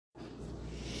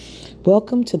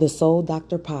Welcome to the Soul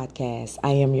Doctor Podcast. I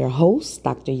am your host,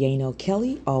 Dr. Yano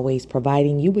Kelly, always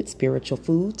providing you with spiritual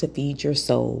food to feed your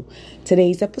soul.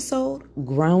 Today's episode,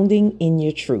 Grounding in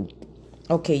Your Truth.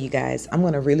 Okay, you guys, I'm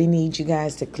going to really need you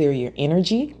guys to clear your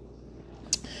energy.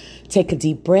 Take a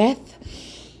deep breath.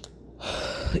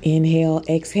 Inhale,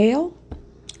 exhale.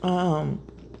 In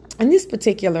this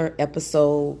particular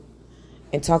episode,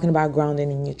 and talking about grounding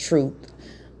in your truth,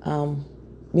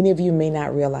 many of you may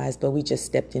not realize, but we just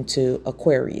stepped into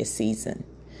Aquarius season.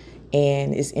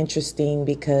 And it's interesting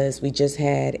because we just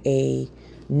had a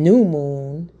new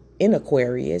moon in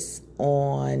Aquarius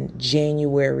on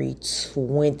January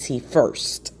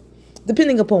 21st.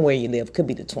 Depending upon where you live, could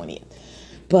be the 20th.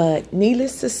 But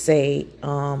needless to say,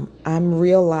 I'm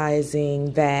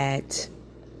realizing that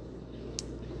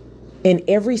in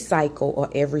every cycle or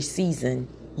every season,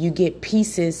 you get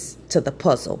pieces to the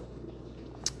puzzle.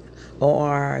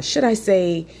 Or should I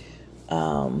say,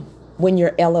 when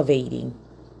you're elevating,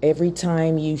 every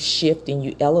time you shift and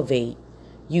you elevate,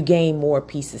 you gain more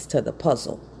pieces to the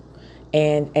puzzle.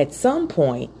 And at some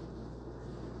point,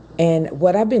 and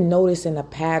what I've been noticing a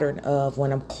pattern of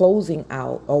when I'm closing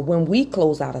out, or when we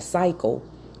close out a cycle,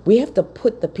 we have to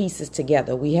put the pieces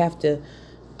together. We have to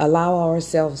allow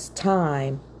ourselves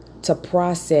time to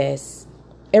process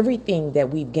everything that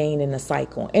we've gained in a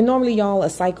cycle. And normally, y'all,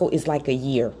 a cycle is like a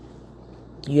year.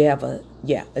 You have a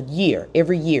year.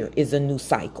 Every year is a new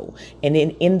cycle. And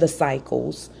then in the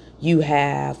cycles, you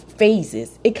have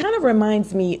phases. It kind of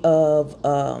reminds me of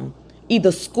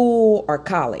either school or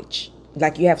college.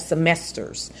 Like you have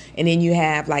semesters. And then you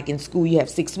have, like in school, you have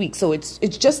 6 weeks. So it's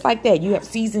just like that. You have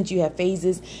seasons, you have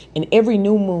phases. And every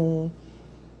new moon,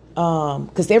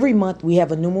 because every month we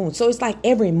have a new moon. So it's like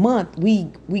every month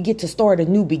we get to start a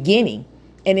new beginning.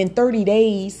 And in 30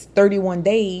 days, 31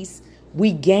 days,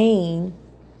 we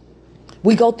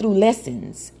go through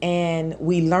lessons and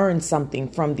we learn something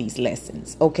from these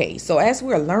lessons. Okay, so as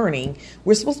we're learning,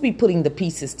 we're supposed to be putting the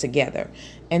pieces together.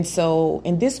 And so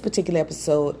in this particular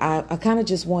episode, I kind of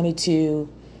just wanted to,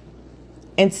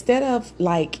 instead of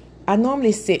like, I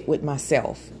normally sit with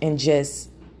myself and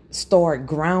just start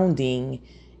grounding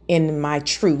in my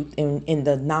truth, in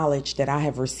the knowledge that I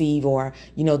have received, or,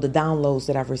 the downloads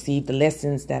that I've received, the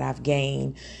lessons that I've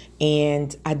gained,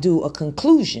 and I do a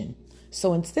conclusion.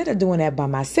 So instead of doing that by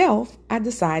myself, I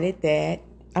decided that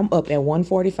I'm up at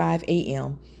 1:45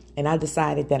 a.m. and I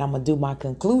decided that I'm going to do my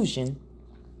conclusion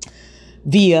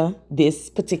via this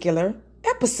particular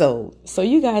episode. So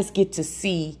you guys get to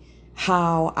see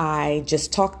how I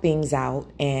just talk things out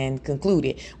and conclude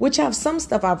it, which I have some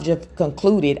stuff I've just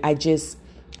concluded. I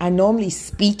normally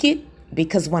speak it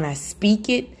because when I speak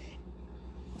it,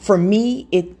 for me,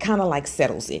 it kind of like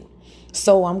settles it.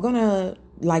 So I'm going to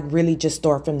really just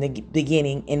start from the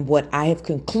beginning in what I have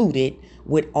concluded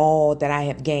with all that I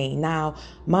have gained. Now,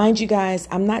 mind you guys,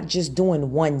 I'm not just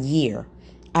doing 1 year.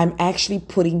 I'm actually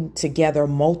putting together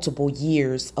multiple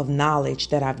years of knowledge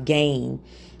that I've gained.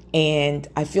 And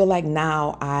I feel like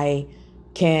now I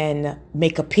can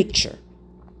make a picture,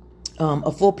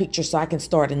 a full picture, so I can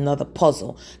start another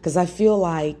puzzle. Because I feel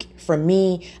like, for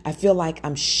me,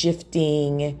 I'm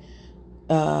shifting,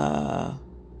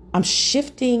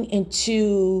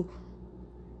 into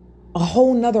a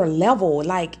whole nother level.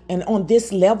 And on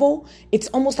this level, it's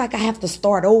almost like I have to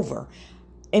start over.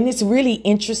 And it's really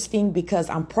interesting because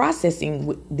I'm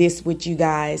processing this with you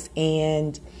guys.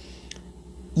 And,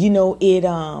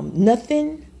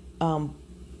 nothing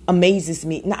amazes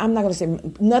me. Now, I'm not going to say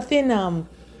nothing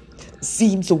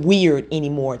seems weird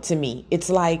anymore to me. It's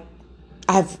like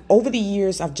over the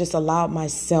years, I've just allowed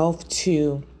myself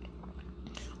to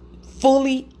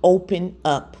fully open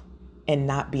up and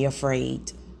not be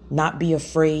afraid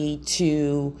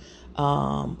to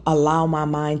allow my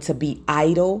mind to be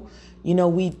idle.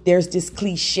 There's this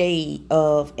cliche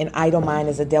of an idle mind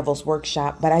is a devil's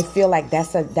workshop, but I feel like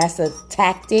that's a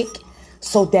tactic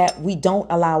so that we don't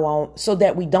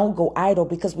go idle.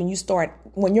 Because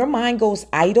when your mind goes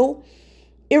idle,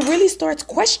 it really starts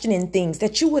questioning things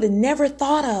that you would have never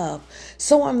thought of.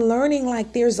 So I'm learning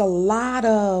there's a lot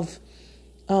of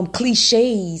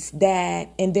cliches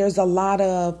and there's a lot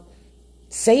of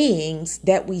sayings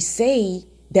that we say,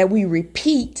 that we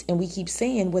repeat and we keep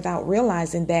saying without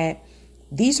realizing that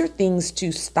these are things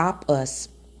to stop us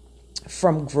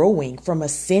from growing, from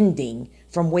ascending,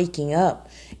 from waking up.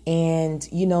 And,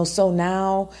 so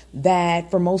now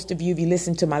that for most of you, if you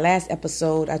listened to my last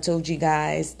episode, I told you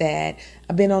guys that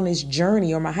I've been on this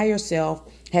journey, or my higher self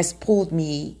has pulled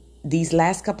me these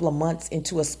last couple of months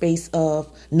into a space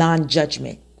of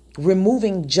non-judgment,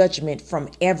 removing judgment from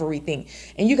everything.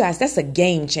 And you guys, that's a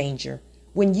game changer.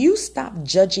 When you stop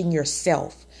judging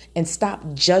yourself and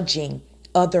stop judging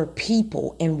other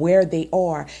people and where they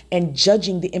are and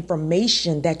judging the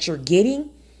information that you're getting,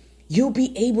 you'll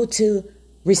be able to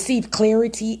receive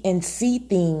clarity and see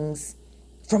things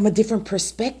from a different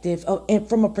perspective, and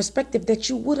from a perspective that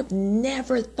you would have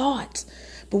never thought.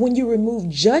 But when you remove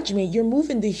judgment, you're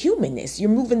moving the humanness, you're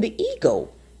moving the ego.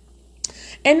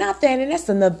 And not that, and that's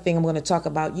another thing I'm going to talk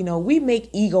about. We make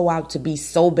ego out to be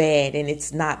so bad, and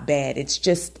it's not bad. It's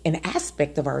just an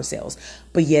aspect of ourselves.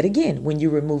 But yet again, when you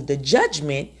remove the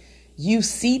judgment, you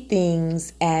see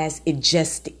things as it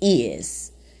just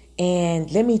is.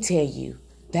 And let me tell you,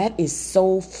 that is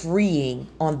so freeing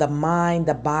on the mind,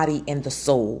 the body, and the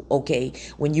soul, okay,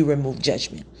 when you remove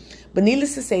judgment. But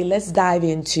needless to say, let's dive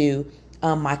into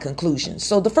my conclusions.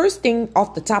 So the first thing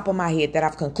off the top of my head that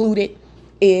I've concluded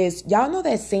is, y'all know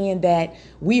that saying that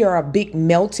we are a big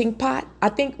melting pot? I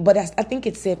think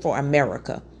it's said for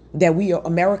America, that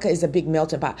America is a big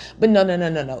melting pot. But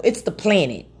no. It's the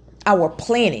planet. Our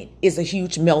planet is a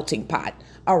huge melting pot.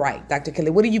 All right, Dr.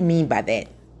 Kelly, what do you mean by that?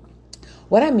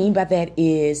 What I mean by that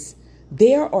is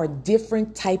there are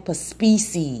different type of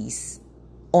species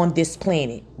on this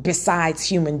planet besides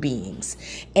human beings.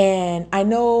 And I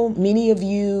know many of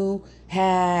you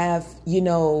have, we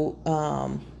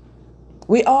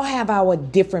all have our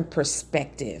different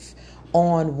perspective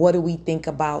on what do we think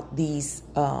about these,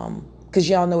 because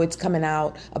y'all know it's coming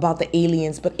out about the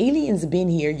aliens, but aliens have been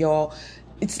here, y'all.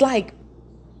 It's like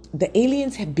the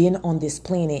aliens have been on this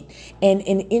planet, and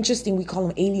interesting, we call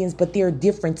them aliens, but they're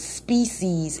different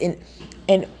species.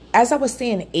 And as I was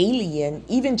saying, alien,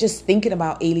 even just thinking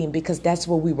about alien, because that's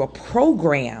what we were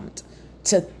programmed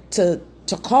to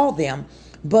call them.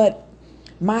 But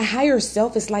my higher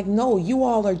self is like, no, you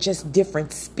all are just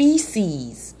different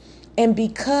species. And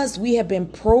because we have been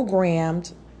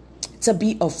programmed to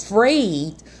be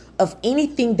afraid of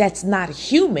anything that's not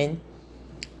human,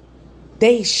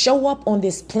 they show up on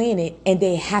this planet and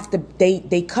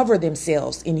they cover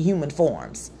themselves in human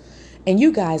forms. And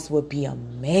you guys would be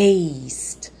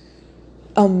amazed.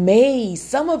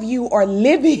 Some of you are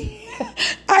living,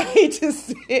 I hate to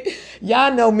say it,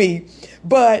 y'all know me,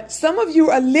 but some of you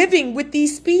are living with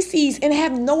these species and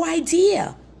have no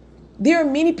idea. There are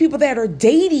many people that are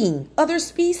dating other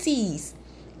species.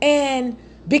 And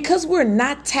because we're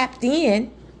not tapped in,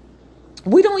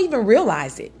 we don't even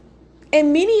realize it.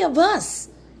 And many of us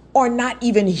are not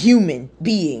even human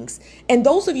beings. And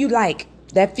those of you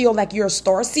that feel like you're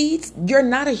star seeds, you're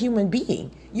not a human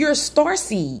being. You're a star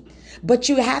seed. But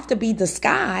you have to be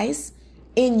disguised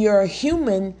in your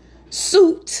human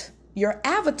suit, your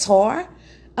avatar,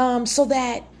 so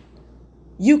that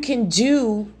you can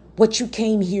do what you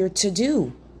came here to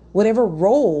do, whatever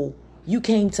role you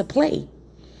came to play.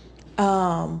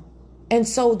 And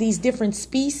so these different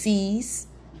species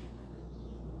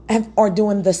are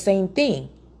doing the same thing.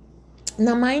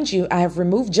 Now, mind you, I have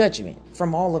removed judgment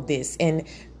from all of this, and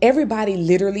everybody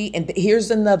literally, and here's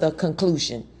another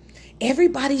conclusion.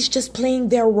 Everybody's just playing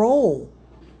their role.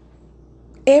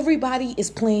 Everybody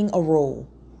is playing a role.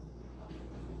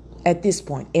 At this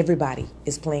point, everybody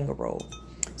is playing a role.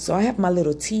 So I have my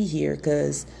little tea here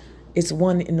because it's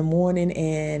 1 a.m.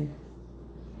 and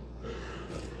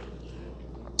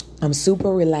I'm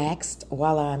super relaxed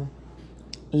while I'm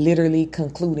literally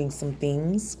concluding some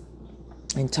things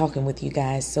and talking with you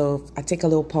guys. So if I take a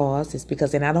little pause, it's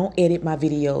because, and I don't edit my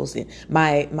videos and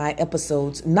my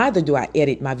episodes, neither do I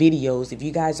edit my videos. If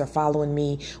you guys are following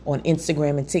me on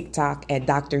Instagram and TikTok at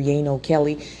Dr. Yano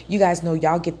Kelly, you guys know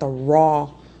y'all get the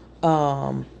raw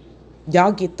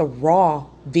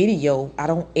video. I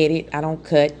don't edit, I don't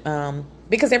cut,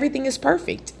 because everything is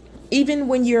perfect. Even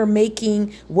when you're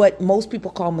making what most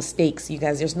people call mistakes, you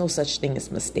guys, there's no such thing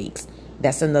as mistakes.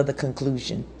 That's another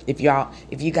conclusion. If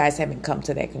you guys haven't come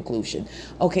to that conclusion.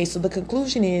 Okay, so the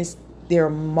conclusion is there are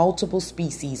multiple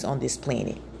species on this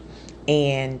planet.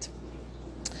 And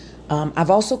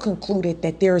I've also concluded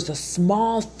that there is a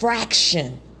small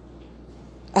fraction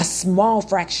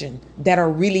that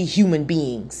are really human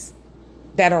beings.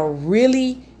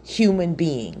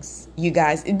 You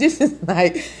guys, this is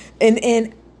like,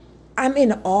 and I'm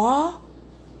in awe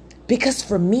because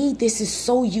for me, this is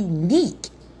so unique.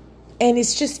 And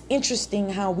it's just interesting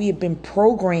how we have been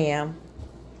programmed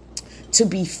to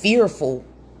be fearful,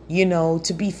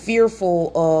 to be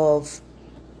fearful of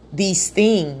these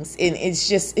things. And it's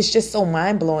just so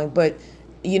mind blowing. But,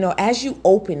 as you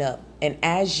open up and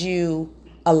as you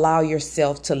allow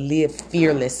yourself to live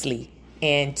fearlessly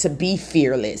and to be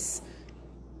fearless,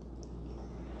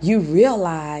 you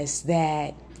realize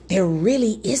that there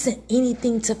really isn't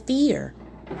anything to fear.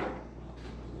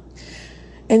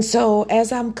 And so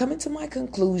as I'm coming to my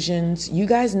conclusions, you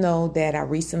guys know that I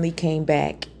recently came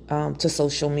back to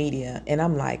social media, and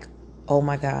I'm like, oh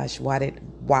my gosh, why did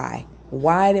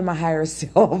my higher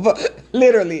self,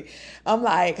 literally, I'm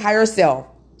like, higher self,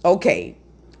 okay,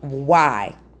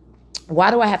 why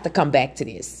do I have to come back to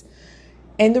this?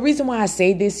 And the reason why I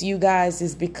say this, you guys,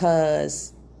 is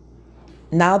because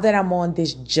now that I'm on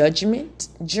this judgment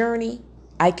journey,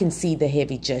 I can see the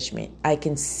heavy judgment. I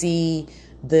can see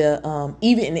the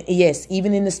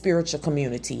even in the spiritual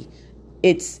community,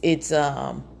 it's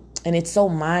and it's so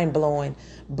mind blowing.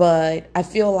 But I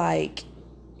feel like,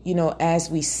 as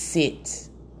we sit,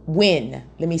 when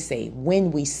we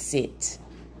sit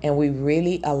and we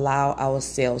really allow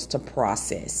ourselves to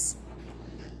process,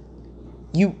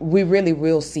 we really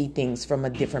will see things from a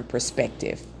different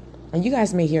perspective. And you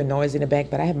guys may hear noise in the back,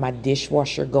 but I have my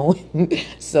dishwasher going.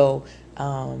 So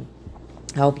I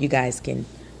hope you guys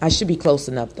I should be close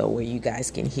enough though where you guys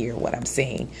can hear what I'm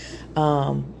saying.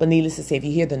 But needless to say, if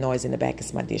you hear the noise in the back,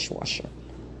 it's my dishwasher.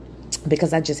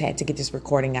 Because I just had to get this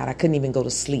recording out. I couldn't even go to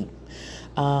sleep.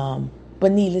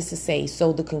 But needless to say,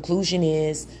 so the conclusion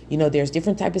is, there's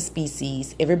different type of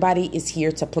species. Everybody is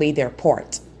here to play their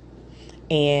part.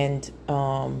 And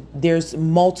there's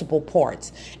multiple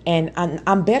parts. And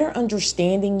I'm better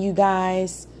understanding, you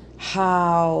guys,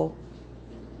 how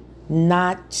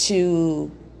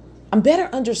I'm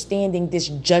better understanding this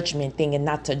judgment thing and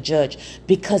not to judge,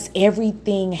 because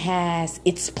everything has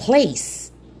its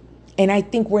place. And I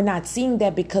think we're not seeing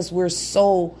that because we're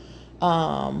so,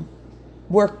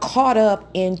 we're caught up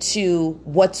into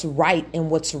what's right and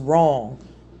what's wrong,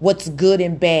 what's good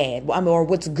and bad, or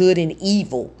what's good and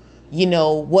evil,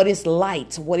 what is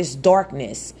light, what is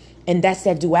darkness. And that's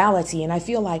that duality. And I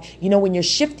feel like, when you're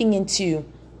shifting into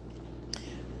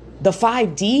the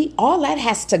 5D, all that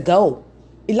has to go.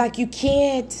 Like you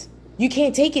can't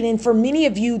take it. And for many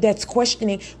of you that's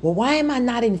questioning, well, why am I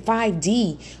not in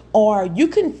 5D? Or you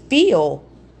can feel,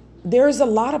 there's a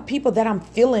lot of people that I'm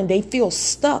feeling, they feel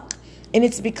stuck. And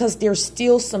it's because there's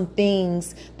still some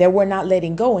things that we're not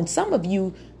letting go. And some of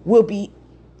you will be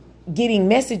getting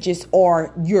messages,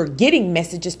 or you're getting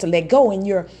messages to let go. And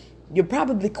you're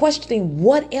probably questioning,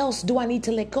 what else do I need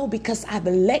to let go? Because I've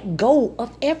let go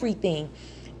of everything.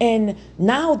 And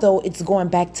now, though, it's going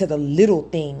back to the little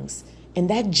things. And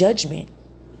that judgment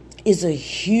is a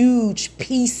huge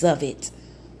piece of it.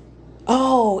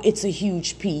 Oh, it's a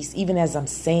huge piece. Even as I'm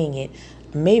saying it,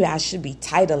 maybe I should be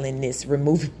titling this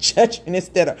Removing Judgment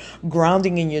instead of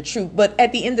Grounding in Your Truth. But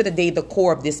at the end of the day, the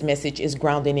core of this message is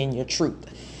grounding in your truth.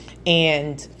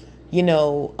 And,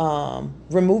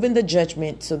 removing the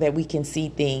judgment so that we can see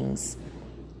things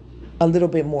a little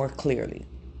bit more clearly.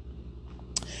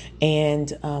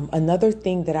 And another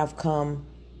thing that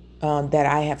that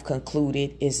I have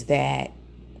concluded is that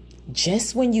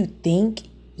just when you think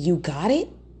you got it,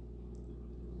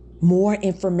 more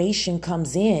information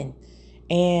comes in.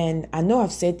 And I know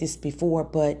I've said this before,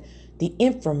 but the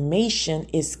information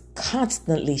is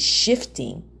constantly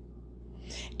shifting.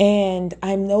 And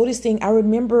I'm noticing, I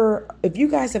remember, if you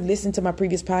guys have listened to my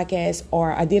previous podcast,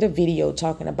 or I did a video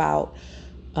talking about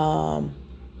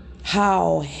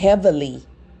how heavily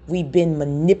we've been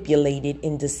manipulated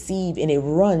and deceived, and it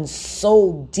runs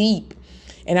so deep.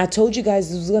 And I told you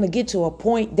guys it was going to get to a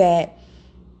point that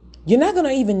you're not going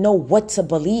to even know what to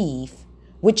believe,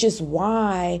 which is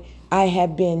why I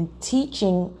have been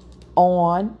teaching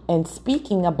on and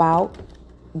speaking about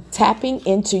tapping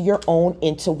into your own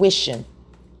intuition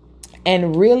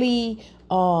and really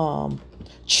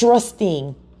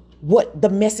trusting what the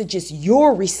messages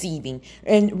you're receiving.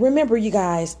 And remember, you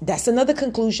guys, that's another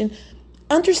conclusion.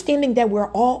 Understanding that we're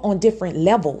all on different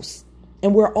levels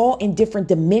and we're all in different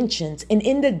dimensions. And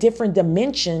in the different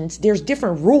dimensions, there's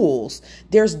different rules.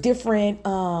 There's different,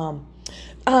 I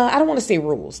don't want to say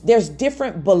rules. There's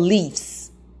different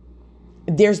beliefs.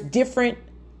 There's different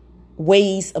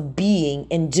ways of being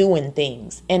and doing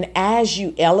things. And as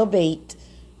you elevate,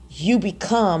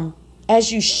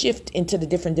 as you shift into the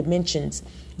different dimensions,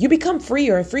 you become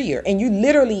freer and freer. And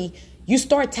you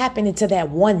start tapping into that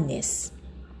oneness.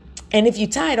 And if you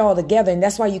tie it all together, and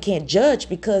that's why you can't judge,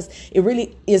 because it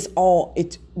really is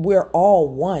we're all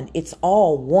one. It's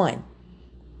all one.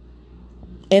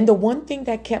 And the one thing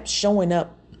that kept showing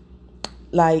up,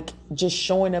 like just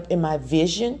showing up in my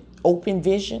vision, open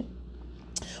vision,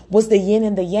 was the yin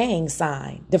and the yang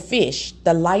sign, the fish,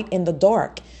 the light and the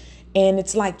dark. And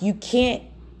it's like you can't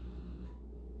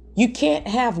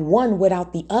have one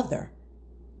without the other.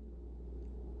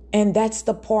 And that's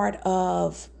the part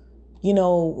of,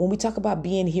 when we talk about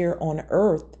being here on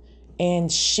earth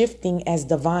and shifting as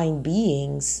divine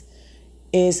beings,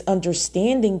 is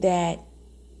understanding that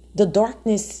The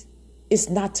darkness is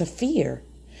not to fear.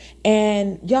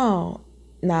 And y'all,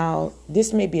 now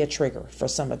this may be a trigger for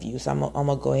some of you, so I'm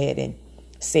gonna go ahead and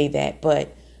say that.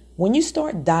 But when you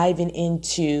start diving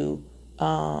into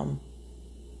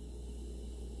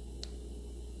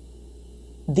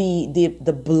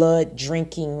the blood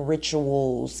drinking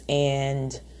rituals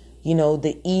and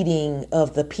the eating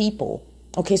of the people,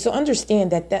 okay, so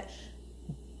understand that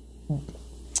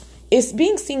it's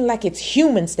being seen like it's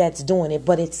humans that's doing it,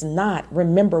 but it's not.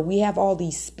 Remember, we have all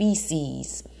these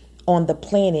species on the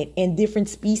planet, and different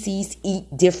species eat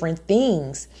different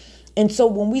things. And so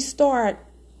when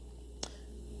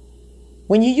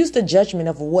you use the judgment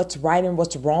of what's right and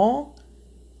what's wrong,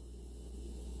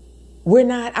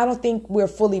 I don't think we're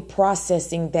fully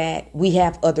processing that we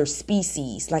have other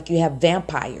species. Like you have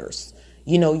vampires,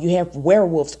 you have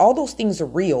werewolves. All those things are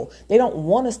real. They don't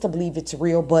want us to believe it's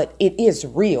real, but it is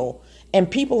real. And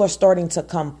people are starting to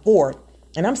come forth.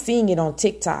 And I'm seeing it on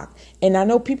TikTok. And I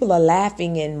know people are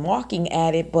laughing and mocking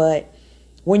at it, but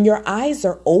when your eyes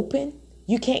are open,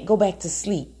 you can't go back to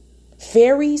sleep.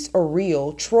 Fairies are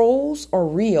real. Trolls are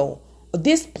real.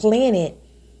 This planet,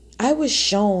 I was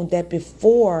shown that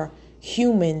before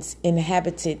humans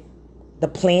inhabited the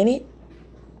planet,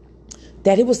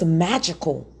 that it was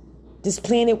magical. This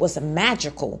planet was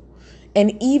magical.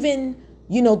 And even,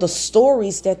 the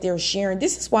stories that they're sharing.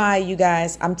 This is why, you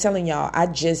guys, I'm telling y'all, I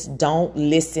just don't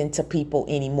listen to people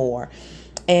anymore.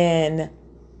 And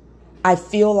I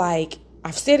feel like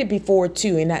I've said it before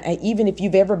too. And even if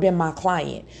you've ever been my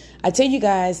client, I tell you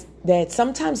guys that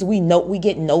sometimes we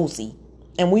get nosy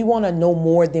and we want to know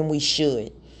more than we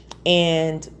should.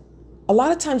 And a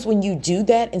lot of times when you do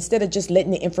that, instead of just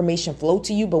letting the information flow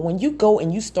to you, but when you go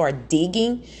and you start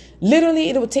digging, literally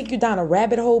it will take you down a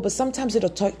rabbit hole, but sometimes it'll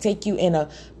take you in a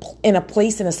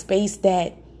place, in a space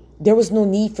that there was no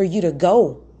need for you to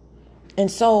go. And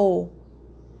so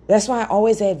that's why I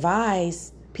always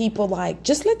advise people, like,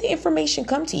 just let the information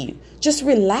come to you. Just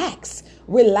relax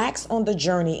on the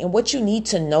journey, and what you need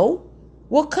to know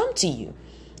will come to you.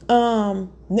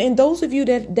 And those of you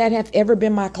that have ever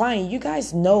been my client, you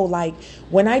guys know, like,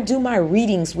 when I do my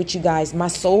readings with you guys, my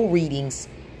soul readings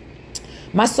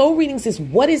is,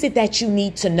 what is it that you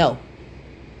need to know?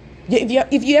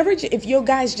 If you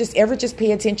guys just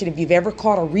pay attention, if you've ever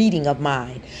caught a reading of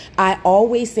mine, I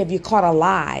always say, if you caught a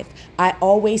live, I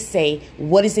always say,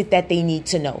 what is it that they need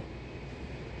to know?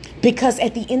 Because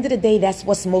at the end of the day, that's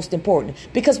what's most important.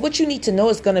 Because what you need to know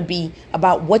is going to be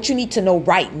about what you need to know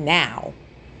right now.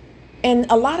 And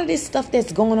a lot of this stuff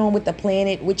that's going on with the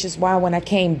planet, which is why when I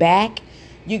came back,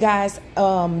 you guys,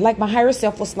 like my higher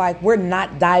self was like, we're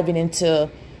not diving into,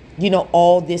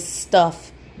 all this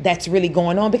stuff that's really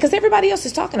going on, because everybody else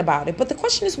is talking about it. But the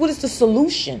question is, what is the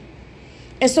solution?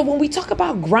 And so when we talk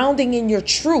about grounding in your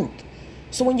truth,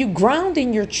 so when you ground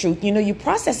in your truth, you're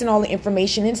processing all the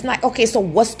information, and it's like, okay, so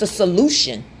what's the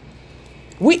solution?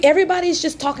 Everybody's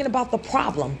just talking about the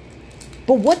problem,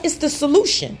 but what is the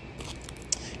solution?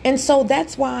 And so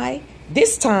that's why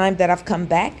this time that I've come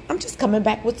back, I'm just coming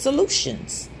back with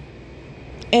solutions.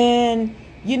 And,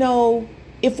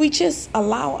 if we just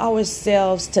allow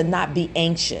ourselves to not be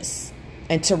anxious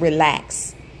and to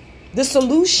relax, the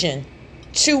solution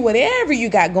to whatever you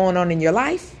got going on in your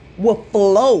life will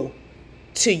flow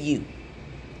to you,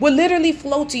 will literally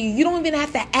flow to you. You don't even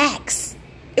have to ask.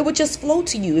 It would just flow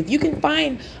to you. If you can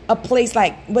find a place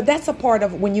but that's a part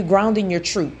of when you ground in your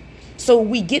truth. So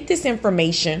we get this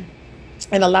information,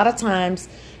 and a lot of times,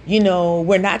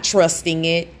 we're not trusting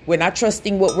it. We're not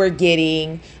trusting what we're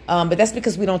getting. But that's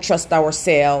because we don't trust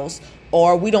ourselves,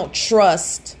 or we don't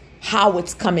trust how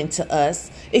it's coming to us,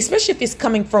 especially if it's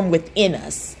coming from within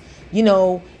us,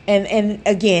 and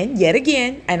again, yet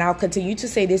again, and I'll continue to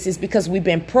say this, is because we've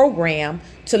been programmed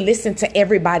to listen to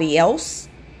everybody else.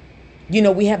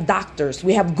 We have doctors,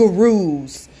 we have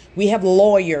gurus, we have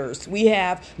lawyers, we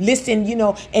have,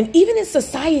 and even in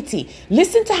society,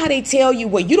 listen to how they tell you,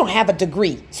 well, you don't have a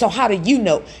degree, so how do you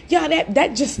know? Yeah,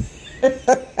 that just,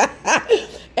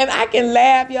 and I can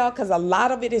laugh, y'all, because a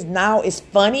lot of it is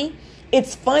funny.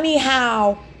 It's funny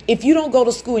how if you don't go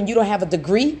to school and you don't have a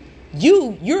degree,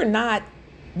 you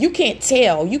can't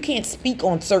tell, you can't speak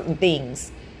on certain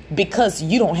things because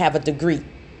you don't have a degree,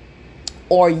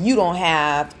 or you don't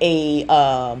have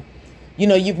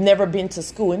you've never been to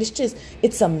school. And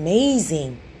it's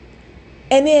amazing.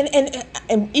 And then,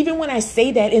 and even when I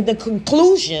say that, in the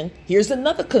conclusion, here's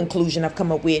another conclusion I've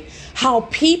come up with, how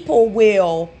people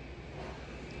will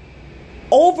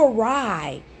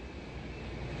override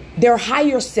their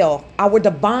higher self, our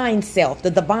divine self,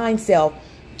 the divine self,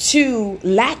 to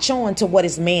latch on to what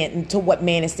is man, to what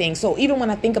man is saying. So even when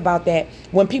I think about that,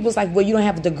 when people's like, well, you don't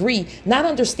have a degree, not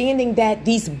understanding that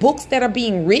these books that are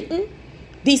being written,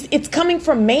 it's coming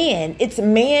from man. It's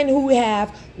man who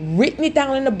have written it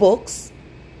down in the books,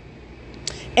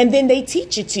 and then they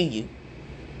teach it to you.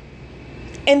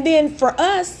 And then for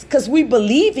us, because we're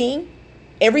believing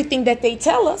everything that they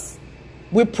tell us,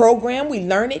 we're programmed, we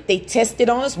learn it, they test it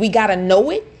on us, we got to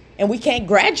know it, and we can't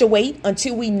graduate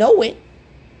until we know it,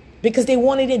 because they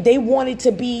wanted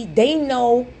to be, they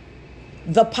know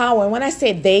the power. And when I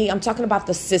say they, I'm talking about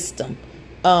the system,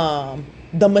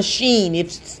 the machine.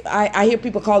 If I hear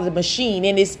people call it a machine,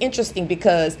 and it's interesting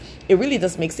because it really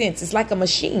does make sense. It's like a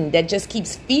machine that just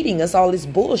keeps feeding us all this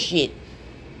bullshit,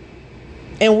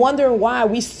 and wondering why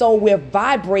we're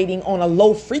vibrating on a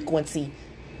low frequency.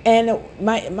 And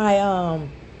my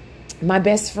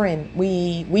best friend,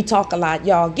 we talk a lot,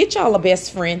 y'all. Get y'all a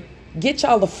best friend. Get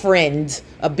y'all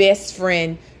a best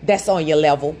friend that's on your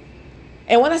level.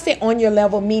 And when I say on your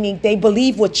level, meaning they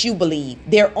believe what you believe.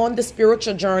 They're on the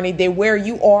spiritual journey. They're where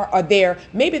you are, or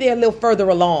maybe they're a little further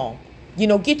along.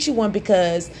 Get you one,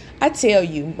 because I tell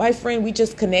you, my friend, we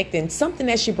just connected, and something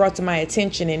that she brought to my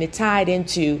attention, and it tied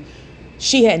into,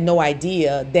 she had no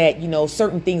idea that,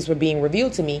 certain things were being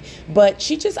revealed to me, but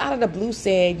she just out of the blue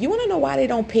said, you want to know why they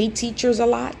don't pay teachers a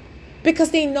lot?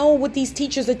 Because they know what these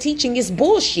teachers are teaching is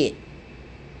bullshit.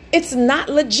 It's not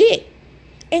legit.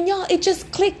 And y'all, it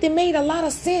just clicked. It made a lot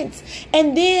of sense.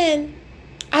 And then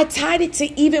I tied it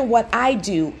to even what I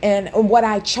do and what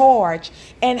I charge,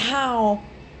 and how,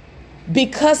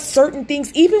 because certain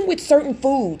things, even with certain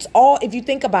foods, if you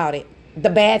think about it, the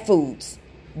bad foods,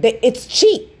 it's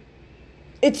cheap.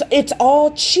 It's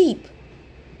all cheap.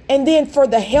 And then for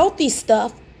the healthy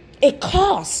stuff, it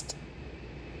costs.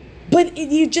 But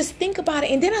you just think about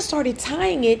it. And then I started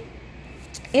tying it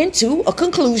into a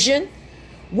conclusion.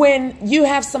 When you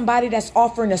have somebody that's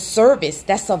offering a service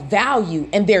that's of value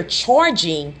and they're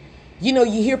charging, you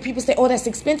hear people say, oh, that's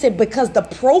expensive, because the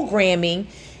programming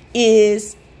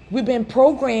is, we've been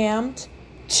programmed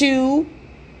to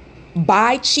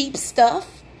buy cheap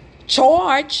stuff,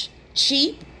 charge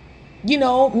cheap,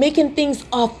 making things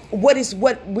of what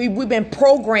we've been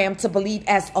programmed to believe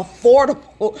as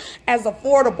affordable.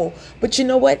 But you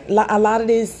know what? A lot of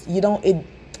this,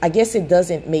 I guess it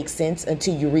doesn't make sense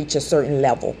until you reach a certain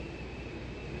level.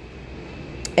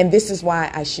 And this is why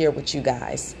I share with you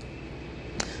guys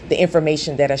the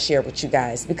information that I share with you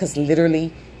guys, because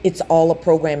literally it's all a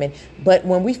programming. But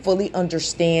when we fully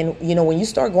understand, when you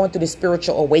start going through the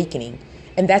spiritual awakening,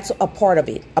 and that's a part of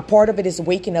it. A part of it is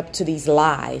waking up to these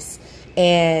lies.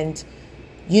 And,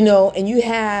 and you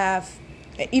have,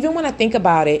 even when I think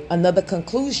about it, another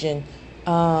conclusion,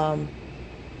 and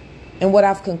what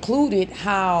I've concluded,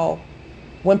 how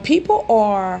when you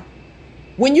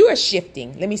are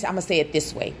shifting, I'm going to say it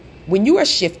this way. When you are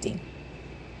shifting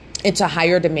into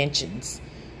higher dimensions,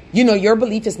 your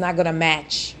belief is not going to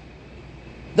match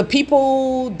the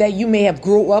people that you may have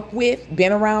grew up with,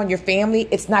 been around, your family.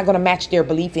 It's not going to match their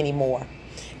belief anymore.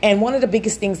 And one of the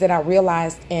biggest things that I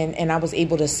realized and I was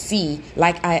able to see,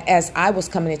 as I was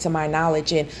coming into my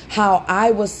knowledge, and how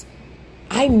I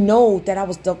know that I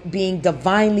was being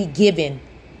divinely given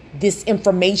this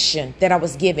information that I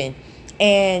was given.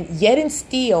 And yet and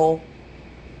still,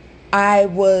 I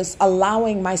was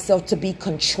allowing myself to be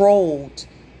controlled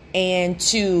and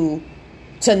to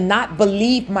not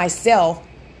believe myself,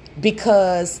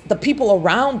 because the people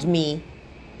around me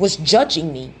was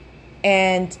judging me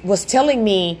and was telling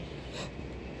me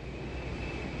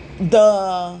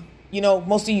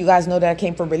most of you guys know that I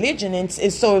came from religion. And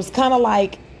so it's kind of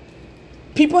like,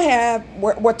 people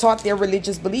were taught their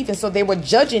religious belief, and so they were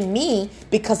judging me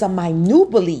because of my new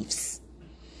beliefs.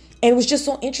 And it was just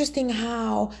so interesting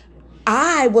how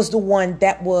I was the one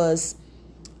that was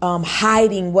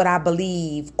hiding what I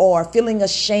believe, or feeling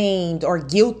ashamed or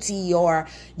guilty, or,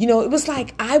 it was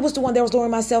like I was the one that was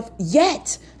lowering myself.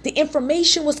 Yet the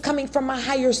information was coming from my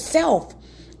higher self,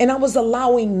 and I was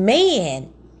allowing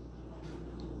man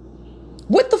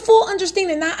with the full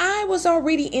understanding. Now I was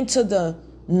already into the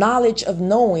knowledge of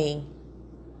knowing,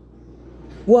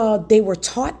 well, they were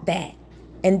taught that,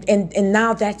 and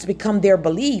now that's become their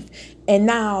belief. And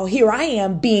now here I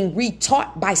am being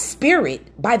retaught by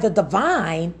spirit, by the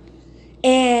divine,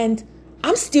 and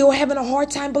I'm still having a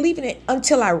hard time believing it,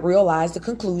 until I realized the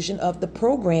conclusion of the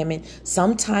programming.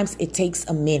 Sometimes it takes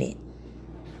a minute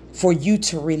for you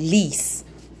to release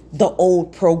the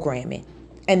old programming.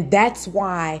 And that's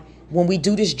why when we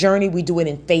do this journey, we do it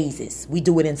in phases. We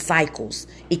do it in cycles.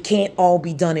 It can't all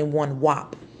be done in one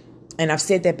whop. And I've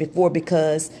said that before,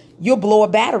 because you'll blow a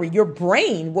battery. Your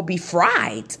brain will be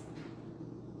fried.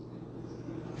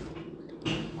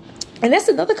 And that's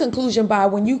another conclusion by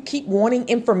when you keep wanting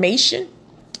information,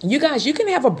 you guys, you can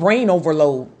have a brain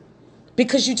overload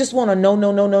because you just want to know,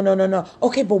 no, no, no, no, no, no.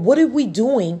 Okay, but what are we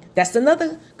doing? That's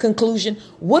another conclusion.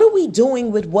 What are we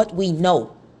doing with what we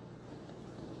know?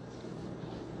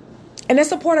 And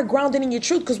that's a part of grounding in your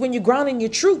truth, because when you ground in your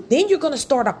truth, then you're going to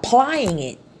start applying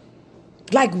it,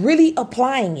 like really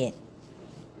applying it.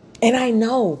 And I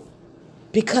know,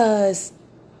 because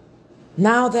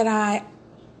now that I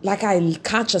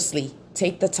consciously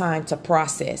take the time to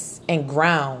process and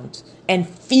ground and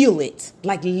feel it,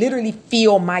 like literally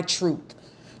feel my truth.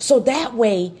 So that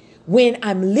way, when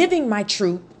I'm living my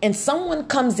truth and someone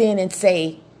comes in and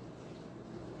say,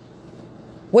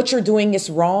 what you're doing is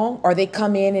wrong, or they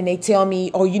come in and they tell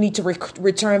me, oh, you need to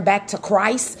return back to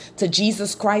Christ, to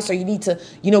Jesus Christ, or you need to,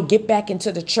 get back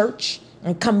into the church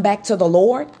and come back to the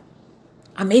Lord,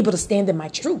 I'm able to stand in my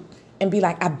truth and be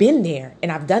like, I've been there and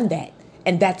I've done that.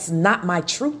 And that's not my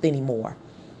truth anymore.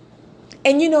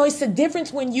 And, it's a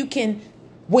difference when you can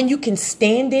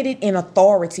stand in it in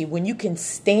authority, when you can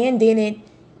stand in it,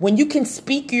 when you can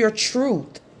speak your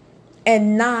truth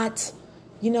and not,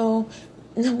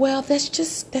 well,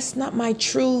 that's not my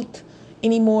truth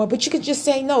anymore. But you could just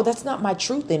say, no, that's not my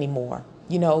truth anymore.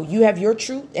 You have your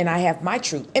truth and I have my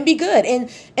truth, and be good and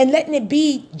letting it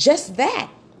be just that.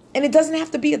 And it doesn't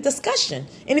have to be a discussion.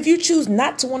 And if you choose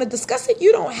not to want to discuss it,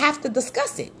 you don't have to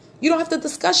discuss it. You don't have to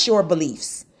discuss your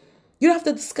beliefs. You don't have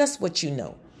to discuss what you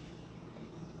know.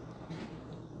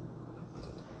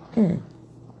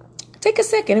 Take a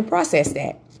second and process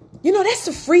that. That's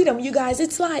the freedom, you guys.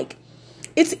 It's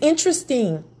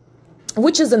interesting,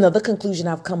 which is another conclusion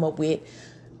I've come up with.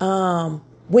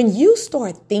 When you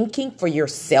start thinking for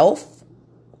yourself,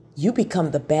 you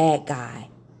become the bad guy.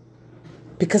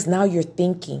 Because now you're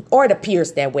thinking, or it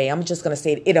appears that way. I'm just going to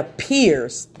say it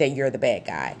appears that you're the bad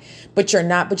guy, but you're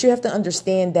not. But you have to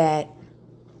understand that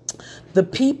the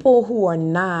people who are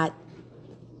not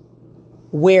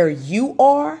where you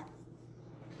are,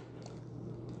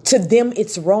 to them,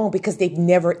 it's wrong because they've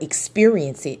never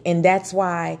experienced it. And that's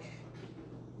why,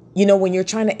 when you're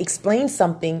trying to explain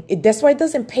something, that's why it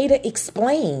doesn't pay to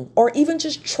explain or even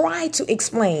just try to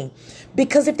explain.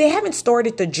 Because if they haven't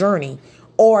started the journey,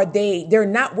 or they're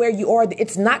not where you are,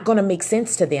 it's not going to make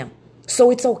sense to them.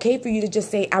 So it's okay for you to just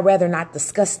say, I'd rather not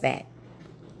discuss that.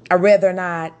 I'd rather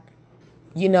not,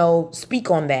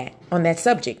 speak on that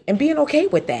subject, and being okay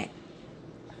with that.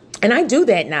 And I do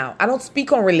that now. I don't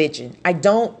speak on religion. I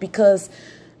don't, because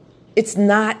it's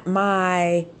not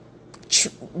my,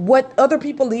 what other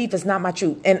people believe is not my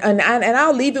truth. And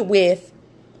I'll leave it with,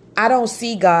 I don't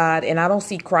see God and I don't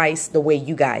see Christ the way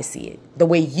you guys see it, the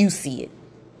way you see it.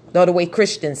 Or the way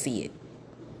Christians see it.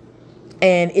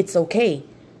 And it's okay.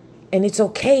 And it's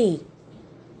okay.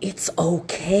 It's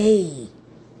okay.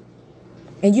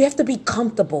 And you have to be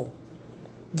comfortable.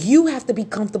 You have to be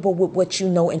comfortable with what you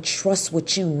know and trust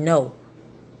what you know.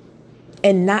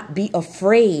 And not be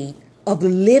afraid of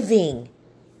living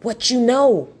what you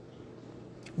know.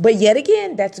 But yet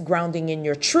again, that's grounding in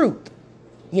your truth.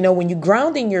 When you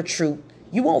ground in your truth,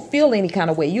 you won't feel any kind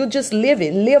of way. You'll just live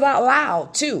it. Live out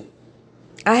loud too.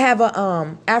 I have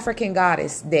a African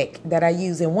goddess deck that I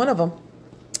use, and one of them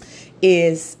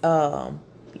is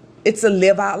it's a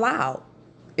live out loud.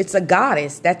 It's a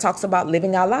goddess that talks about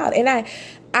living out loud. And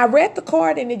I read the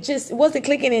card and it wasn't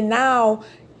clicking, and now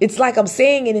it's like I'm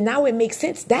saying it and now it makes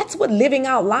sense. That's what living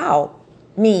out loud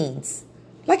means.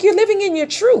 Like you're living in your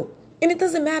truth. And it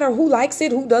doesn't matter who likes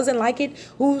it, who doesn't like it,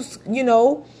 who's with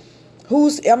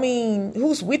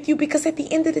you, because at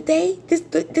the end of the day,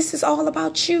 this is all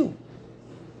about you.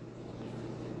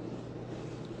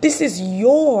 This is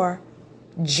your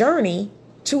journey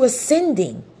to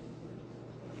ascending.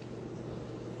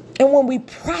 And when we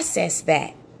process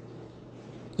that,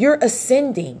 you're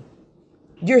ascending.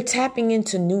 You're tapping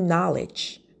into new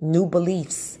knowledge, new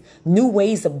beliefs, new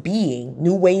ways of being,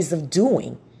 new ways of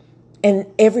doing. And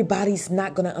everybody's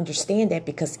not going to understand that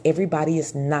because everybody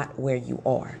is not where you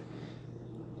are.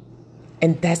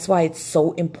 And that's why it's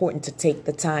so important to take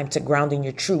the time to ground in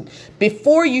your truth.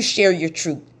 Before you share your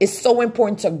truth, it's so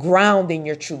important to ground in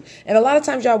your truth. And a lot of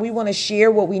times, y'all, we want to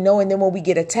share what we know. And then when we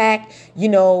get attacked,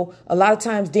 a lot of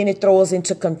times then it throws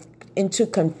into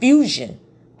confusion.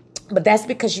 But that's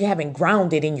because you haven't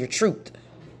grounded in your truth.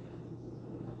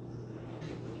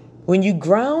 When you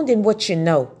ground in what you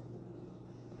know,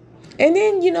 and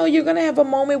then, you're going to have a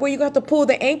moment where you're going to have to pull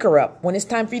the anchor up when it's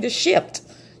time for you to shift.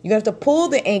 You're going to have to pull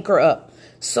the anchor up.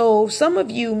 So some of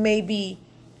you may be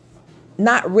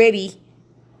not ready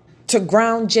to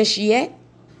ground just yet.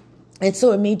 And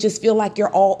so it may just feel like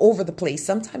you're all over the place.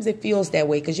 Sometimes it feels that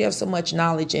way because you have so much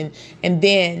knowledge and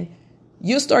then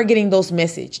you'll start getting those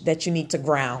message that you need to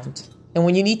ground. And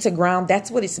when you need to ground,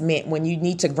 that's what it's meant. When you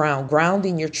need to ground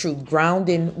in your truth, ground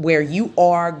in where you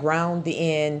are, ground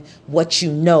in what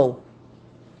you know,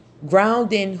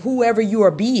 ground in whoever you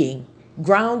are being,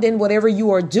 ground in whatever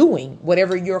you are doing,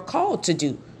 whatever you're called to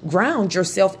do, ground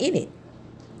yourself in it.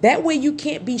 That way you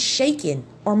can't be shaken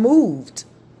or moved.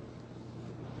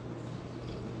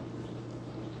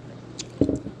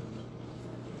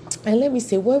 And let me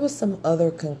see, what was some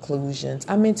other conclusions?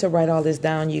 I meant to write all this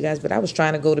down, you guys, but I was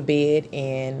trying to go to bed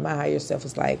and my higher self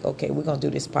was like, okay, we're going to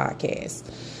do this podcast.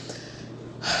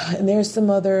 And there's some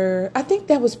other, I think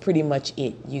that was pretty much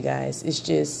it, you guys. It's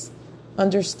just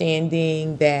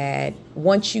understanding that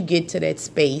once you get to that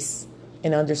space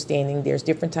and understanding there's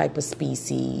different type of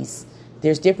species,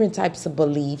 there's different types of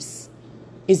beliefs.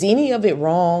 Is any of it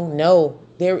wrong? No.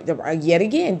 Yet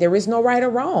again, there is no right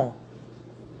or wrong.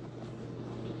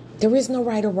 There is no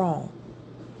right or wrong.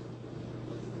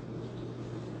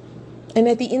 And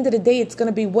at the end of the day, it's going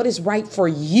to be what is right for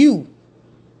you.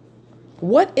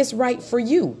 What is right for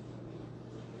you?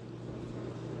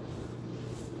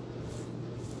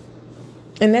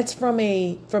 And that's from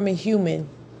a human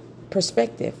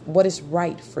perspective. What is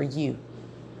right for you?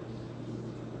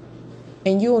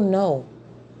 And you'll know.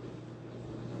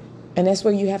 And that's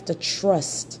where you have to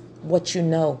trust what you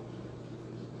know.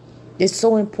 It's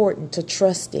so important to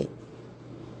trust it.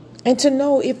 And to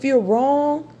know if you're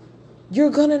wrong, you're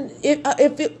going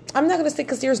to, I'm not going to say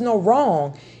because there's no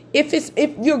wrong.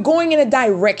 If you're going in a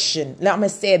direction, now I'm going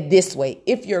to say it this way.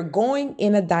 If you're going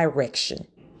in a direction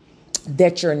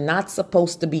that you're not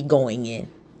supposed to be going in,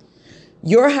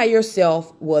 your higher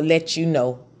self will let you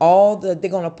know. They're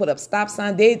going to put up stop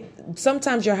signs.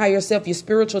 Sometimes your higher self, your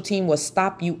spiritual team will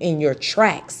stop you in your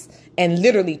tracks and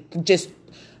literally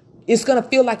it's going to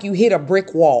feel like you hit a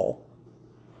brick wall.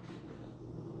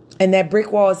 And that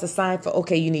brick wall is a sign for,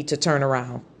 okay, you need to turn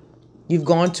around. You've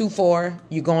gone too far.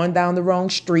 You're going down the wrong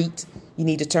street. You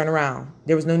need to turn around.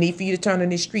 There was no need for you to turn on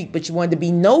this street, but you wanted to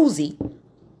be nosy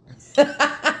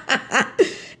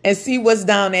and see what's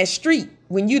down that street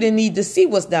when you didn't need to see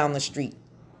what's down the street.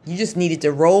 You just needed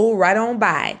to roll right on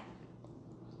by.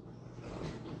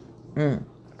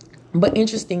 But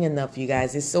interesting enough, you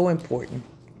guys, it's so important.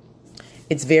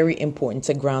 It's very important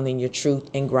to ground in your truth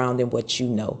and ground in what you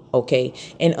know, okay?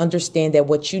 And understand that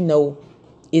what you know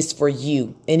is for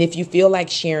you. And if you feel like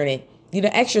sharing it,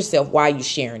 ask yourself, why are you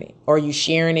sharing it? Are you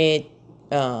sharing it?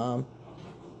 Are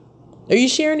you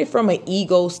sharing it from an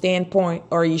ego standpoint,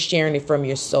 or are you sharing it from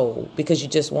your soul because you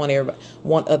just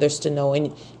want others to know?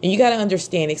 And you got to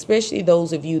understand, especially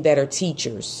those of you that are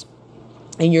teachers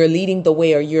and you're leading the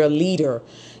way, or you're a leader,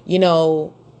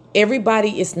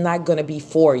 everybody is not going to be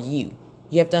for you.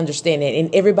 You have to understand that.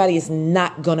 And everybody is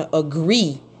not going to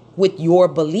agree with your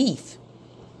belief.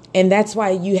 And that's why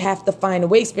you have to find a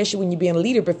way, especially when you're being a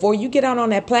leader. Before you get out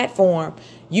on that platform,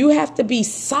 you have to be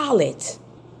solid.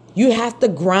 You have to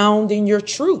ground in your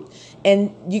truth.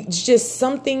 And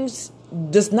some things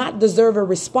does not deserve a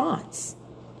response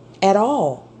at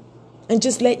all. And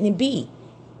just letting it be.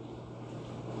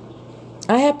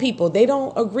 I have people, they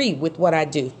don't agree with what I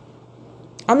do.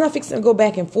 I'm not fixing to go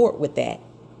back and forth with that.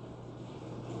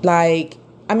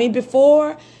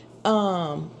 Before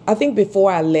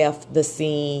I left the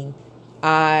scene,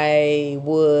 I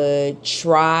would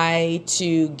try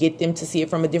to get them to see it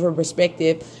from a different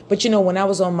perspective. But, when I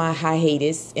was on my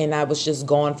hiatus and I was just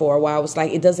gone for a while, I was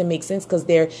like, it doesn't make sense because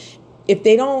if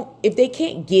they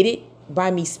can't get it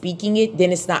by me speaking it,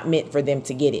 then it's not meant for them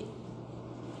to get it.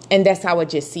 And that's how I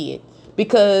just see it,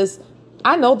 because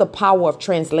I know the power of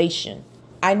translation.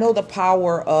 I know the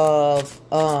power of,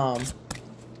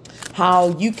 how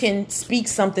you can speak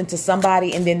something to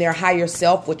somebody and then their higher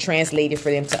self will translate it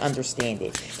for them to understand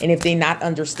it. And if they're not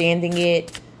understanding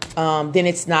it, then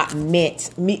it's not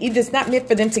meant. It's not meant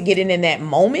for them to get it in that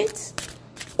moment,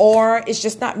 or it's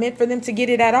just not meant for them to get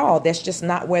it at all. That's just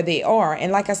not where they are.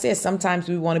 And like I said, sometimes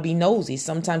we want to be nosy.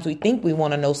 Sometimes we think we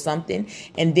want to know something.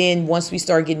 And then once we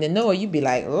start getting to know it, you'd be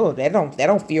like, oh, that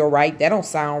don't feel right. That don't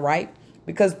sound right,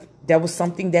 because that was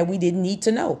something that we didn't need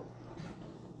to know.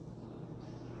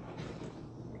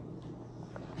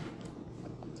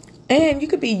 And you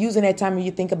could be using that time when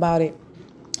you think about it.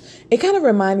 It kind of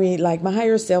reminded me, like my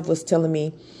higher self was telling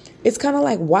me, it's kind of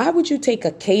like, why would you take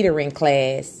a catering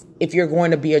class if you're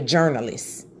going to be a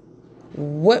journalist?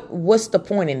 What's the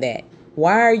point in that?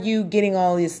 Why are you getting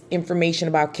all this information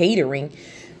about catering?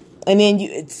 And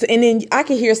then I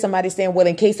can hear somebody saying, well,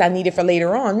 in case I need it for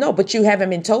later on. No, but you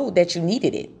haven't been told that you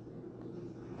needed it.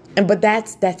 But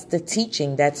that's the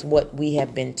teaching. That's what we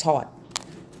have been taught.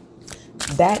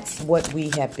 That's what we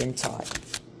have been taught.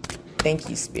 Thank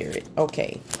you, Spirit.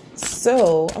 Okay.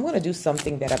 So I'm going to do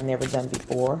something that I've never done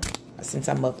before since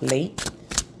I'm up late.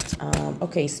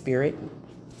 Okay, Spirit.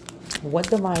 What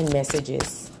divine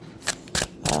messages?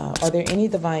 Are there any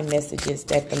divine messages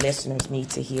that the listeners need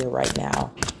to hear right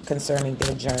now concerning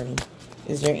their journey?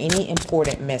 Is there any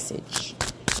important message?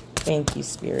 Thank you,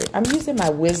 Spirit. I'm using my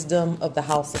Wisdom of the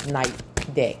House of Night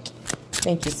deck.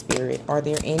 Thank you, Spirit. Are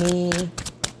there any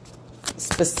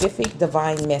specific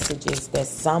divine messages that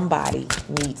somebody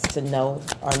needs to know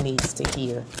or needs to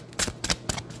hear?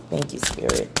 Thank you,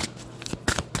 Spirit.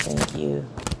 Thank you.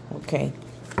 Okay.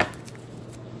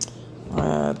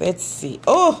 Let's see.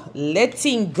 Oh,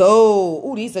 letting go.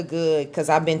 Oh, these are good because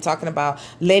I've been talking about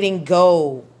letting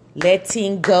go,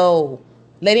 letting go,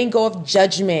 letting go of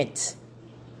judgment,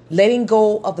 letting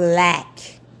go of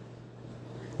lack,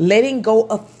 letting go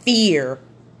of fear,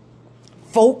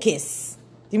 focus.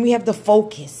 Then we have the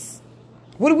focus.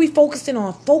 What are we focusing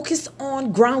on? Focus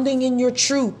on grounding in your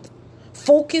truth.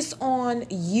 Focus on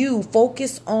you.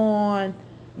 Focus on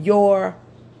your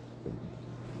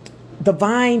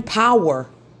divine power.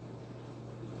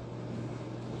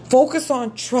 Focus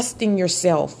on trusting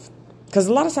yourself. Because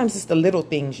a lot of times it's the little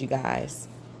things, you guys.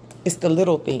 It's the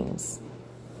little things.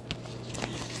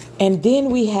 And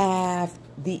then we have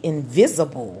the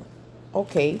invisible.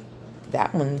 Okay,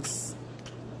 this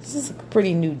is a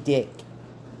pretty new deck.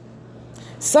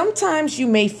 Sometimes you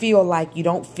may feel like you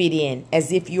don't fit in,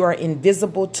 as if you are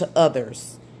invisible to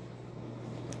others.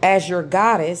 As your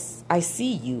goddess, I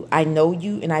see you, I know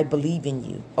you, and I believe in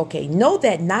you. Okay, know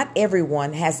that not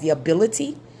everyone has the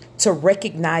ability to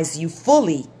recognize you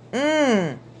fully.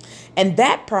 And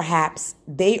that perhaps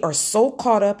they are so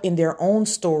caught up in their own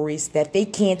stories that they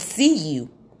can't see you.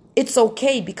 It's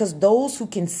okay, because those who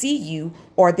can see you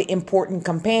are the important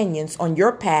companions on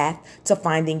your path to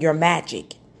finding your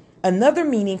magic. Another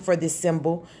meaning for this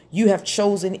symbol you have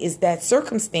chosen is that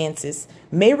circumstances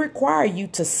may require you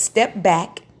to step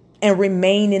back and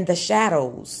remain in the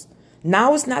shadows.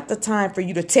 Now is not the time for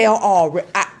you to tell all.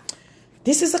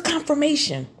 This is a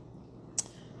confirmation.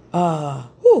 Now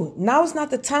is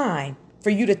not the time for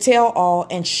you to tell all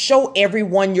and show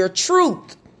everyone your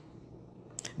truth.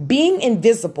 Being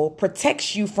invisible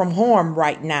protects you from harm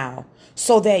right now,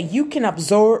 so that you can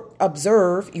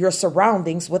observe your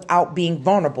surroundings without being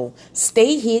vulnerable.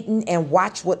 Stay hidden and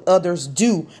watch what others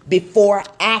do before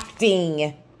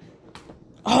acting.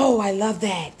 Oh, I love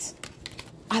that.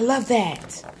 I love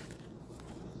that.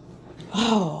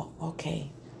 Oh, okay.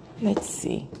 Let's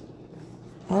see.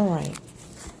 All right.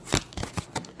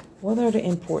 What are the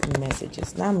important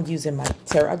messages? Now I'm using my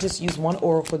tarot. I just used one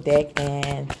oracle deck,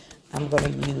 and I'm going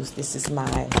to use, this is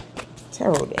my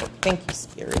tarot deck. Thank you,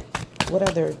 Spirit. What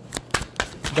other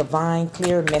divine,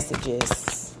 clear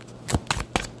messages?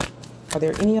 Are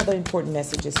there any other important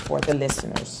messages for the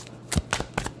listeners?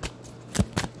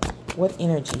 What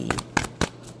energy?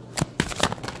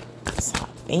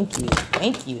 Thank you.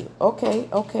 Thank you.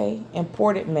 Okay.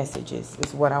 Important messages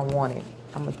is what I wanted.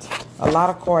 A lot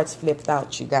of cards flipped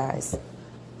out, you guys.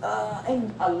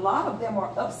 And a lot of them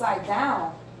are upside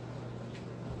down.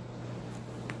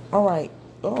 All right.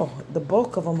 Oh, the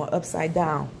bulk of them are upside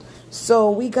down.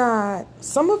 So we got,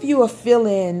 some of you are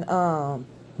feeling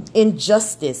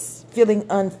injustice, feeling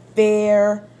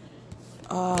unfair.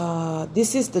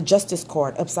 This is the Justice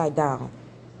card upside down.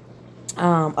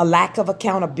 A lack of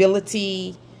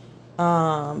accountability.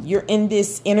 You're in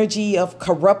this energy of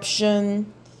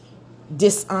corruption,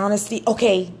 dishonesty.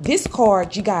 Okay, this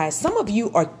card, you guys, some of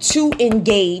you are too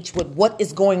engaged with what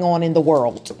is going on in the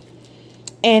world,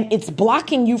 and it's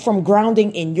blocking you from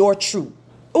grounding in your truth.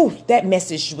 Oh, that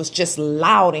message was just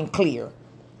loud and clear.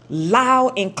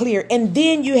 Loud and clear. And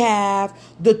then you have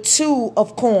the Two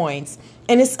of Coins,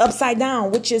 and it's upside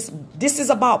down, this is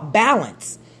about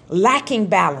balance, lacking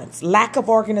balance, lack of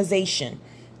organization.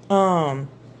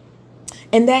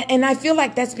 And I feel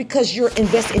like that's because you're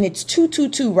investing. It's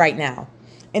 222 right now.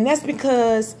 And that's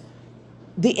because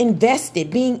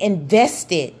being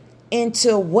invested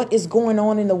into what is going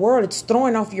on in the world, it's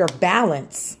throwing off your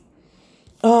balance.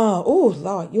 Oh,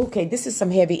 Lord. Okay, this is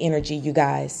some heavy energy, you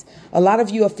guys. A lot of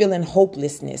you are feeling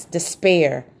hopelessness,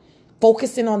 despair,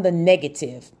 focusing on the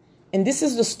negative. And this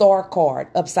is the Star card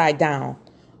upside down.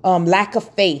 Lack of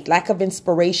faith, lack of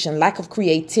inspiration, lack of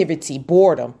creativity,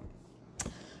 boredom.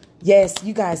 Yes,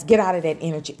 you guys, get out of that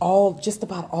energy. Just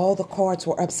about all the cards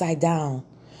were upside down.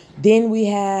 Then we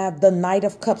have the Knight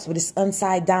of Cups, but it's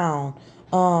upside down.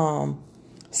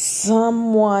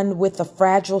 Someone with a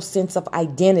fragile sense of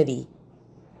identity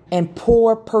and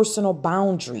poor personal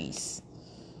boundaries.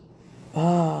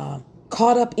 Caught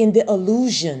up in the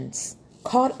illusions.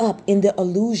 Caught up in the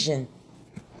illusion.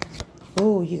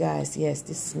 Oh, you guys, yes,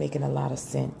 this is making a lot of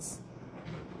sense.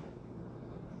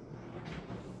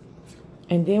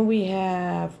 And then we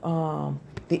have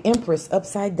the Empress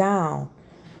upside down.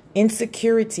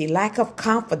 Insecurity, lack of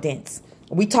confidence.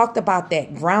 We talked about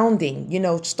that. Grounding,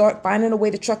 start finding a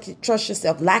way to trust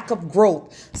yourself. Lack of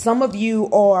growth. Some of you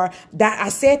are, that I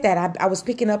said that, I was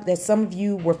picking up that some of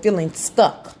you were feeling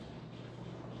stuck.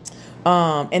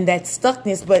 And that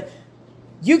stuckness, but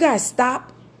you guys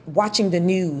stop watching the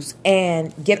news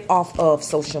and get off of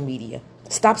social media.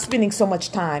 Stop spending so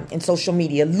much time in social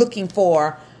media looking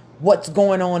for what's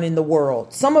going on in the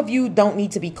world. Some of you don't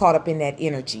need to be caught up in that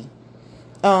energy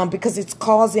because it's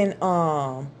causing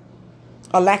a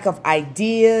lack of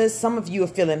ideas. Some of you are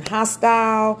feeling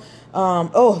hostile.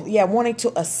 Wanting to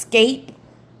escape,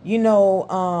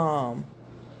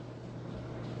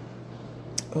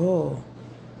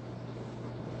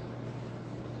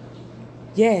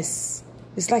 Yes.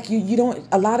 It's like you don't,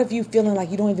 a lot of you feeling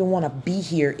like you don't even want to be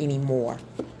here anymore.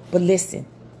 But listen,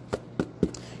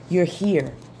 you're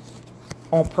here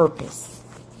on purpose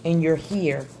and you're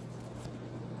here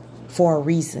for a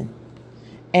reason.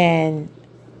 And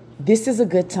this is a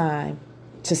good time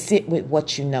to sit with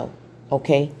what you know,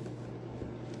 okay?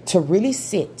 To really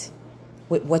sit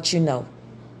with what you know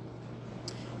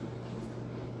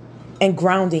and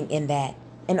grounding in that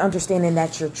and understanding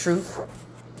that's your truth.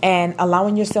 And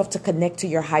allowing yourself to connect to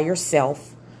your higher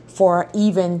self for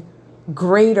even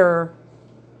greater,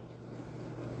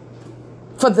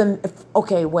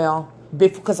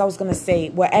 because I was going to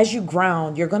say, as you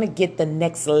ground, you're going to get the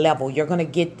next level. You're going to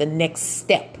get the next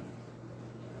step.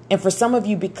 And for some of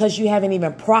you, because you haven't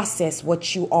even processed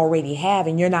what you already have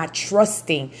and you're not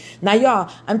trusting. Now, y'all,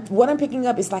 what I'm picking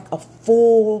up is like a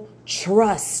full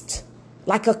trust,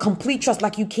 like a complete trust,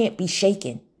 like you can't be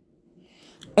shaken.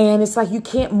 And it's like you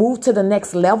can't move to the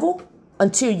next level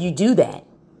until you do that.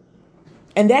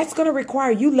 And that's going to require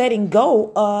you letting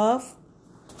go of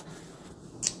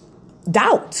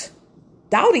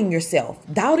doubting yourself,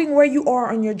 doubting where you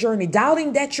are on your journey,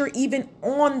 doubting that you're even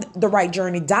on the right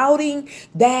journey, doubting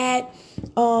that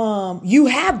you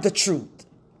have the truth.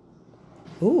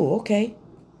 Ooh, okay.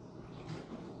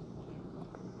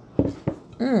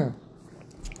 Yeah,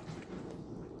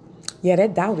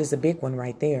 that doubt is a big one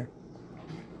right there.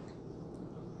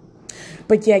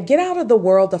 But yeah, get out of the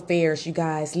world affairs, you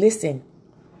guys. Listen,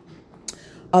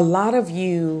 a lot of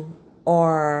you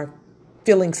are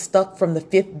feeling stuck from the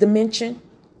fifth dimension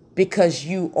because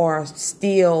you are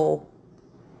still,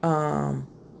 and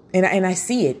I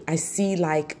see it. I see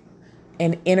like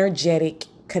an energetic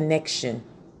connection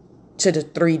to the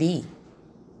 3D.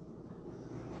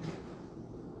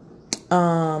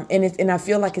 And I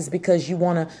feel like it's because you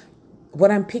want to,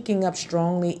 what I'm picking up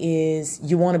strongly is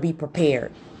you want to be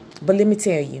prepared. But let me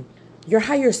tell you, your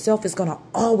higher self is going to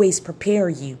always prepare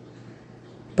you.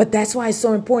 But that's why it's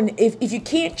so important. If you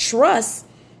can't trust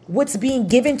what's being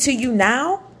given to you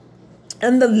now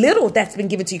and the little that's been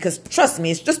given to you, because trust me,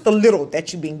 it's just the little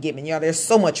that you've been given. There's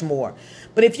so much more.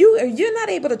 But if you're not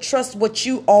able to trust what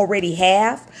you already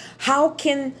have, how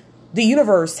can the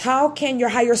universe, how can your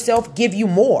higher self give you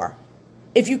more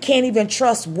if you can't even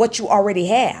trust what you already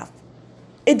have?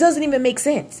 It doesn't even make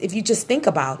sense if you just think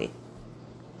about it.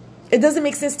 It doesn't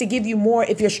make sense to give you more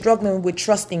if you're struggling with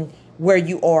trusting where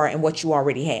you are and what you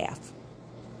already have.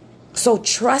 So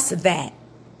trust that,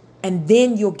 and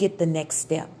then you'll get the next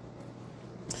step.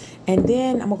 And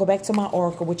then I'm going to go back to my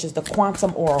oracle, which is the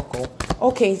quantum oracle.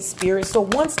 Okay, Spirit. So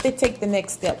once they take the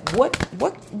next step, what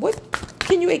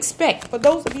can you expect? For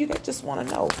those of you that just want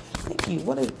to know. Thank you.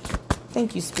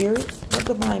 Thank you, Spirit. What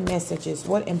divine messages?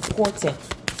 What important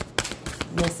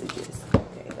messages?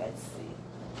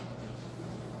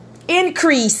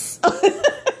 Increase.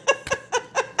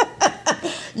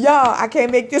 Y'all, I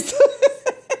can't make this.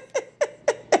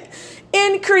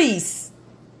 Increase.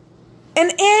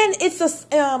 And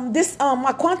it's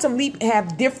my quantum leap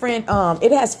have different,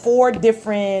 it has four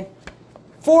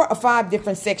or five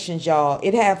different sections, y'all.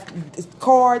 It have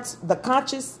cards, the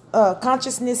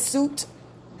consciousness suit.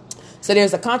 So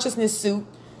there's a consciousness suit,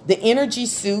 the energy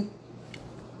suit,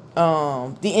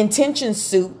 the intention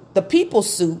suit, the people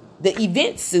suit, the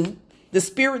event suit, the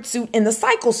spirit suit, and the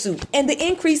cycle suit. And the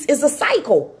increase is a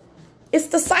cycle. It's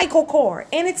the cycle card.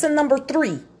 And it's a number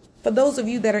 3. For those of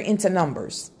you that are into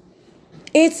numbers.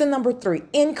 It's a number 3.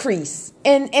 Increase.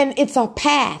 And it's a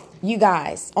path, you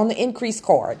guys, on the increase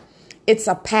card. It's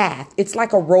a path. It's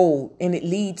like a road. And it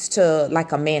leads to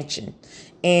like a mansion.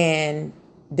 And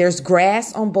there's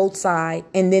grass on both sides.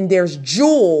 And then there's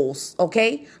jewels,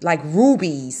 okay? Like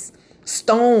rubies,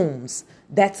 stones.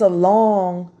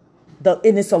 And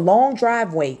it's a long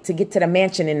driveway to get to the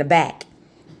mansion in the back.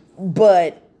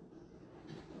 But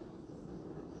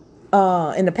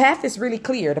and the path is really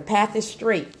clear. The path is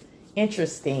straight.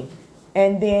 Interesting.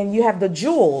 And then you have the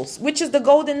jewels, which is the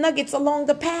golden nuggets along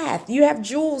the path. You have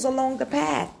jewels along the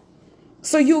path.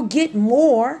 So you'll get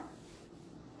more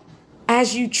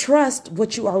as you trust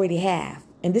what you already have.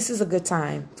 And this is a good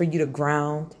time for you to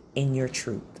ground in your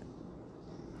truth.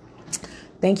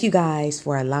 Thank you guys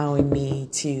for allowing me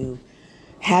to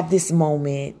have this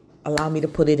moment. Allow me to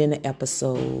put it in an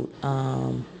episode.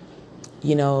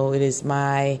 It is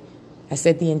I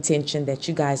set the intention that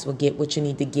you guys will get what you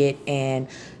need to get. And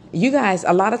you guys,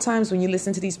 a lot of times when you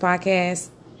listen to these podcasts,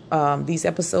 these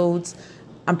episodes,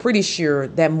 I'm pretty sure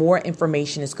that more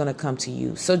information is going to come to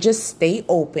you. So just stay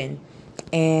open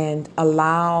and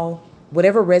allow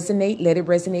whatever resonate, let it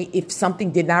resonate. If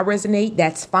something did not resonate,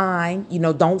 that's fine.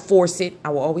 Don't force it. I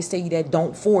will always tell you that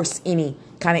don't force any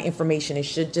kind of information. It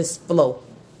should just flow.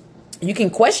 You can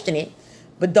question it,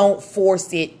 but don't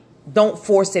force it. Don't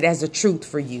force it as a truth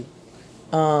for you.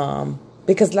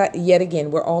 Because yet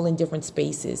again, we're all in different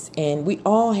spaces and we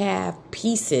all have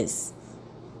pieces.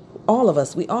 All of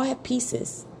us, we all have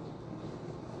pieces.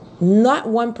 Not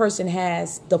one person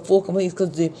has the full complete,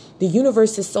 because the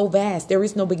universe is so vast. There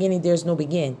is no beginning. There's no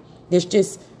begin. There's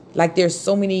just there's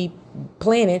so many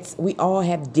planets. We all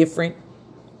have different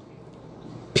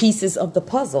pieces of the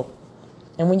puzzle.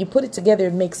 And when you put it together,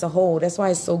 it makes a whole. That's why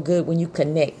it's so good when you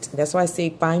connect. That's why I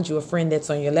say find you a friend that's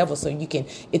on your level so you can,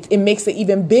 it makes an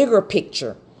even bigger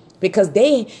picture, because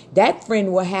that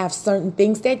friend will have certain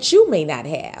things that you may not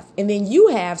have. And then you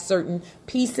have certain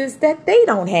pieces that they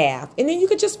don't have. And then you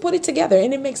can just put it together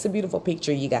and it makes a beautiful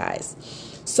picture, you guys.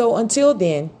 So until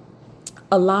then,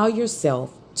 allow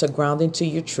yourself to ground into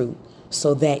your truth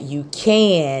so that you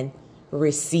can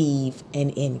receive an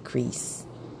increase.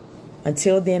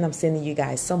 Until then, I'm sending you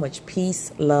guys so much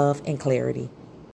peace, love, and clarity.